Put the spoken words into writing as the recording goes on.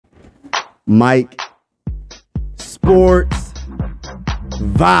Mike, Sports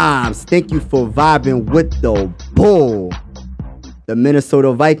Vibes. Thank you for vibing with the bull. The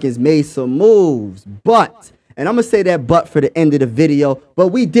Minnesota Vikings made some moves, but, and I'm going to say that but for the end of the video, but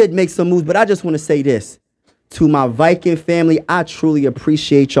we did make some moves, but I just want to say this. To my Viking family, I truly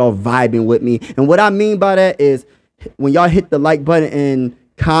appreciate y'all vibing with me. And what I mean by that is when y'all hit the like button and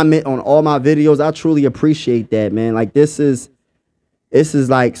comment on all my videos, I truly appreciate that, man. Like, this is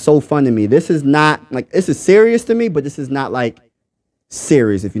like so fun to me. This is not like, this is serious to me, but this is not like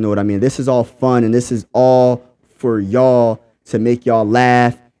serious, if you know what I mean. This is all fun, and this is all for y'all to make y'all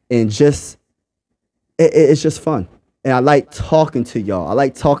laugh, and just it's just fun. And I like talking to y'all. I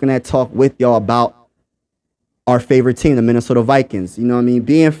like talking that talk with y'all about our favorite team, the Minnesota Vikings. You know what I mean?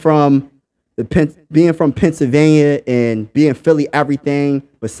 Being from Pennsylvania and being Philly everything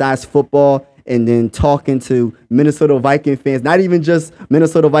besides football, and then talking to Minnesota Viking fans, not even just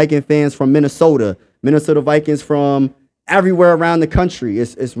Minnesota Viking fans from Minnesota Vikings from everywhere around the country.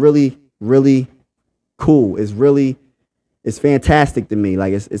 It's really, really cool. It's fantastic to me.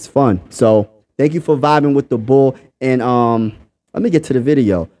 Like, it's fun. So thank you for vibing with the bull. And let me get to the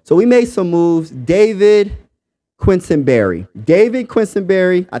video. So we made some moves. David Quessenberry,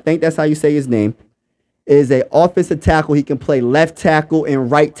 I think that's how you say his name, is an offensive tackle. He can play left tackle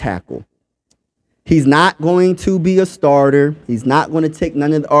and right tackle. He's not going to be a starter. He's not going to take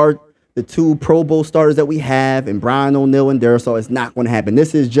none of the two Pro Bowl starters that we have, and Brian O'Neill and Durso. It's not going to happen.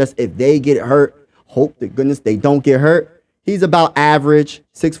 This is just if they get hurt, hope to goodness they don't get hurt. He's about average,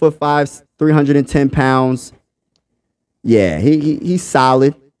 6'5", 310 pounds. Yeah, he's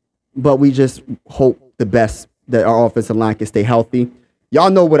solid, but we just hope the best that our offensive line can stay healthy. Y'all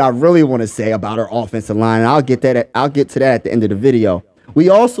know what I really want to say about our offensive line, and I'll get to that at the end of the video. We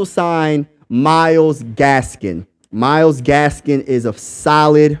also signed Myles Gaskin. Myles Gaskin is a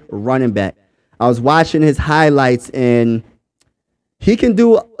solid running back. I was watching his highlights, and he can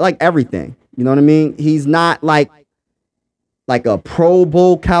do like everything. You know what I mean? He's not like a Pro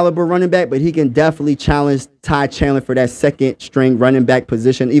Bowl caliber running back, but he can definitely challenge Ty Chandler for that second string running back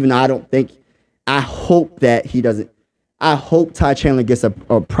position. Even though I hope that he doesn't. I hope Ty Chandler gets a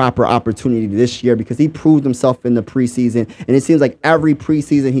proper opportunity this year, because he proved himself in the preseason. And it seems like every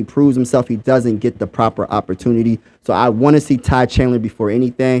preseason he proves himself, he doesn't get the proper opportunity. So I want to see Ty Chandler before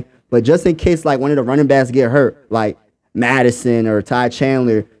anything. But just in case like one of the running backs get hurt, like Madison or Ty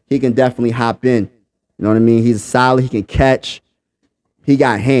Chandler, he can definitely hop in. You know what I mean? He's solid. He can catch. He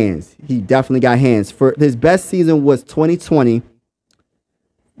got hands. He definitely got hands. For his best season was 2020.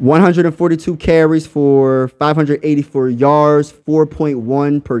 142 carries for 584 yards,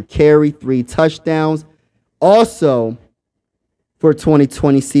 4.1 per carry, 3 touchdowns. Also, for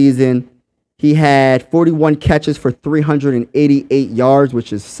 2020 season, he had 41 catches for 388 yards,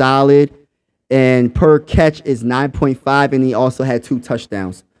 which is solid. And per catch is 9.5, and he also had 2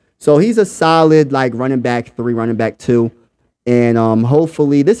 touchdowns. So he's a solid like running back 3, running back 2. And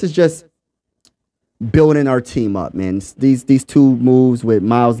hopefully this is just building our team up, man. These two moves with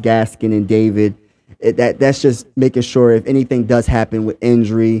Myles Gaskin and David, that's just making sure if anything does happen with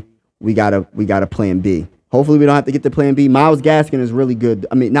injury, we got a plan B. Hopefully we don't have to get to plan B. Myles Gaskin is really good.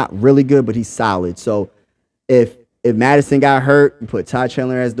 I mean, not really good, but he's solid. So if Madison got hurt, you put Ty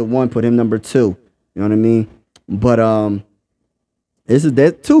Chandler as the 1, put him number 2. You know what I mean? But there's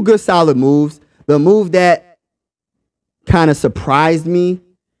 2 good solid moves. The move that kind of surprised me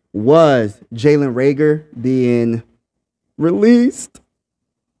was Jalen Reagor being released.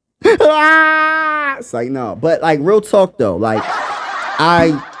 It's like, no. But, like, real talk, though. Like,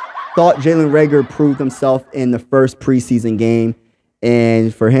 I thought Jalen Reagor proved himself in the first preseason game.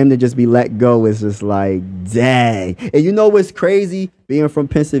 And for him to just be let go is just like, dang. And you know what's crazy? Being from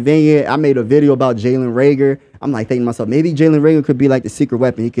Pennsylvania, I made a video about Jalen Reagor. I'm like thinking to myself, maybe Jalen Reagor could be like the secret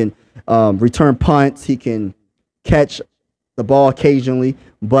weapon. He can return punts. He can catch the ball occasionally.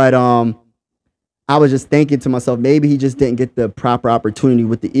 But I was just thinking to myself, maybe he just didn't get the proper opportunity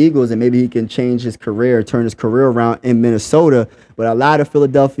with the Eagles, and maybe he can change his career, turn his career around in Minnesota. But a lot of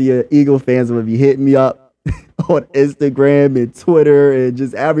Philadelphia Eagle fans will be hitting me up on Instagram and Twitter and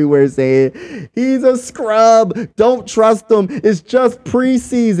just everywhere saying, he's a scrub. Don't trust him. It's just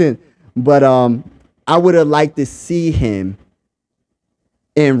preseason. But I would have liked to see him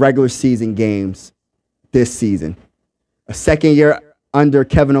in regular season games this season. A second year under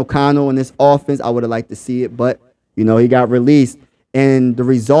Kevin O'Connell in this offense, I would have liked to see it, but, you know, he got released. And the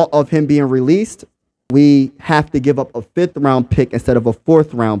result of him being released, we have to give up a 5th-round pick instead of a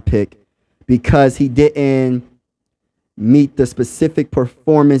 4th-round pick because he didn't meet the specific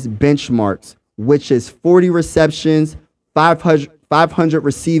performance benchmarks, which is 40 receptions, 500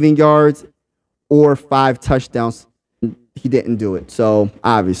 receiving yards, or 5 touchdowns. He didn't do it. So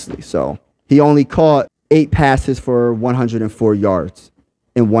obviously, he only caught 8 passes for 104 yards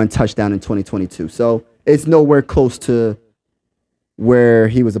and 1 touchdown in 2022. So it's nowhere close to where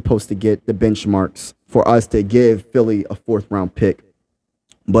he was supposed to get the benchmarks for us to give Philly a 4th round pick.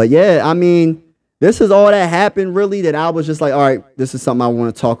 But yeah, I mean, this is all that happened really, that I was just like, all right, this is something I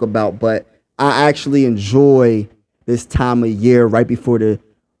want to talk about. But I actually enjoy this time of year right before the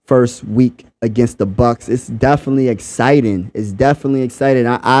first week against the Bucs. It's definitely exciting. It's definitely exciting.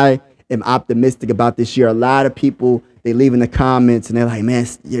 I am optimistic about this year. A lot of people, they leave in the comments and they're like, man,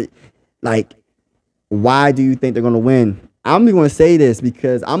 like, why do you think they're going to win? I'm going to say this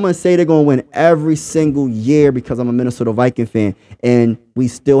because I'm going to say they're going to win every single year because I'm a Minnesota Viking fan. And we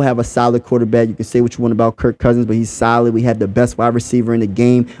still have a solid quarterback. You can say what you want about Kirk Cousins, but he's solid. We have the best wide receiver in the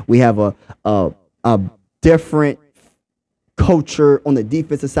game. We have a different culture on the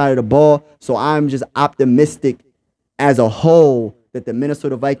defensive side of the ball. So I'm just optimistic as a whole that the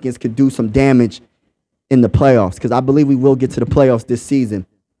Minnesota Vikings could do some damage in the playoffs, because I believe we will get to the playoffs this season.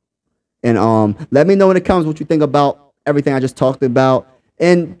 And let me know in the comments what you think about everything I just talked about.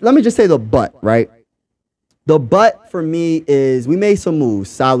 And let me just say the but, right? The but for me is we made some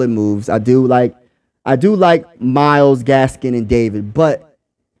moves, solid moves. I do like Myles Gaskin and David, but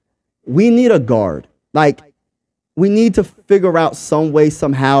we need a guard. Like, we need to figure out some way,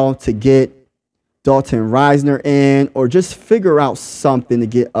 somehow, to get Dalton Reisner in, or just figure out something to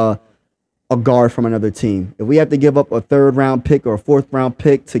get a guard from another team. If we have to give up a 3rd round pick or a 4th round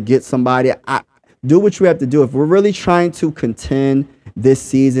pick to get somebody, do what you have to do. If we're really trying to contend this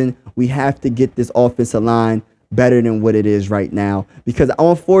season, we have to get this offensive line better than what it is right now. Because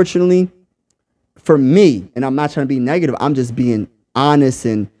unfortunately, for me, and I'm not trying to be negative, I'm just being honest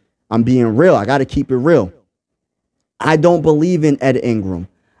and I'm being real. I got to keep it real. I don't believe in Ed Ingram.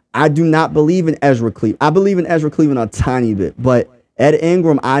 I do not believe in Ezra Cleveland. I believe in Ezra Cleveland a tiny bit, but Ed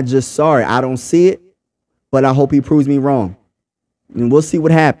Ingram, I don't see it, but I hope he proves me wrong. And we'll see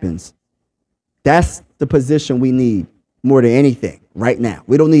what happens. That's the position we need more than anything right now.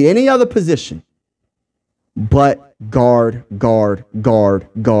 We don't need any other position but guard.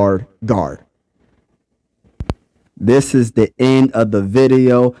 This is the end of the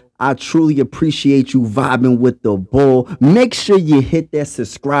video. I truly appreciate you vibing with the bull. Make sure you hit that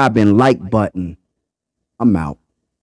subscribe and like button. I'm out.